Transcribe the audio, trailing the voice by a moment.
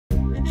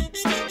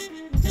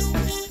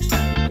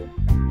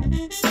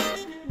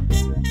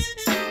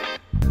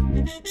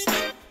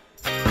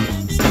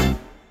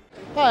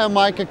Hi, I'm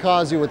Micah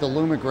Causey with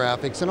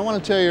AlumiGraphics, and I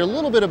want to tell you a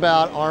little bit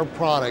about our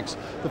products.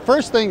 The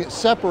first thing that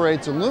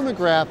separates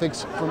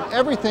AlumiGraphics from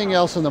everything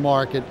else in the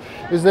market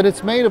is that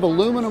it's made of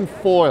aluminum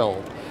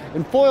foil.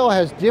 And foil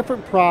has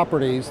different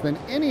properties than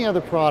any other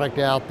product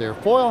out there.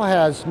 Foil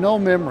has no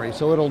memory,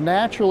 so it'll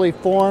naturally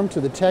form to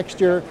the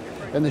texture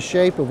and the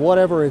shape of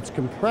whatever it's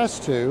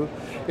compressed to.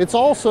 It's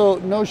also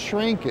no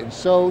shrinkage,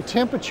 so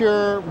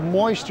temperature,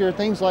 moisture,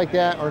 things like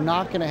that are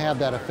not going to have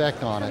that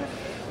effect on it.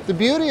 The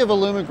beauty of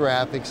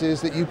AlumiGraphics is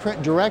that you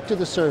print direct to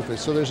the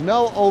surface, so there's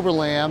no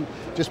overlam,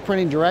 just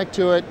printing direct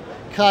to it,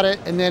 cut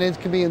it, and then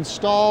it can be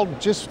installed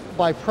just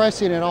by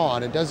pressing it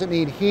on. It doesn't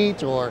need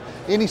heat or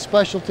any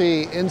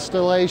specialty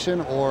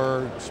installation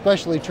or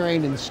specially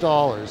trained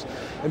installers.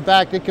 In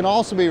fact, it can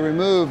also be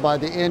removed by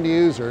the end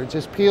user. It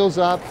just peels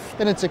up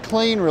and it's a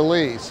clean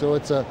release. So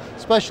it's a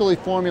specially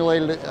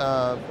formulated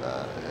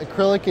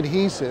acrylic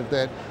adhesive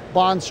that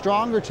bonds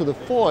stronger to the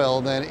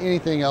foil than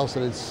anything else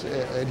that it's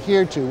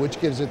adhered to, which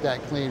gives it that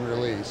clean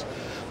release.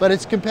 But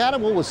it's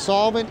compatible with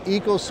solvent,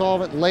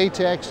 eco-solvent,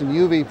 latex, and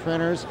UV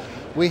printers.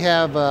 We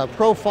have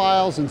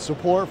profiles and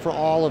support for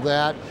all of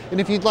that.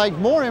 And if you'd like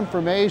more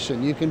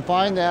information, you can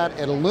find that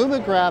at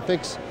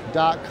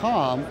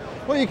AlumiGraphics.com,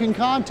 or you can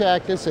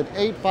contact us at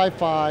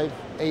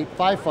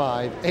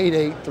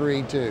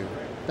 855-855-8832.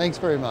 Thanks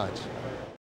very much.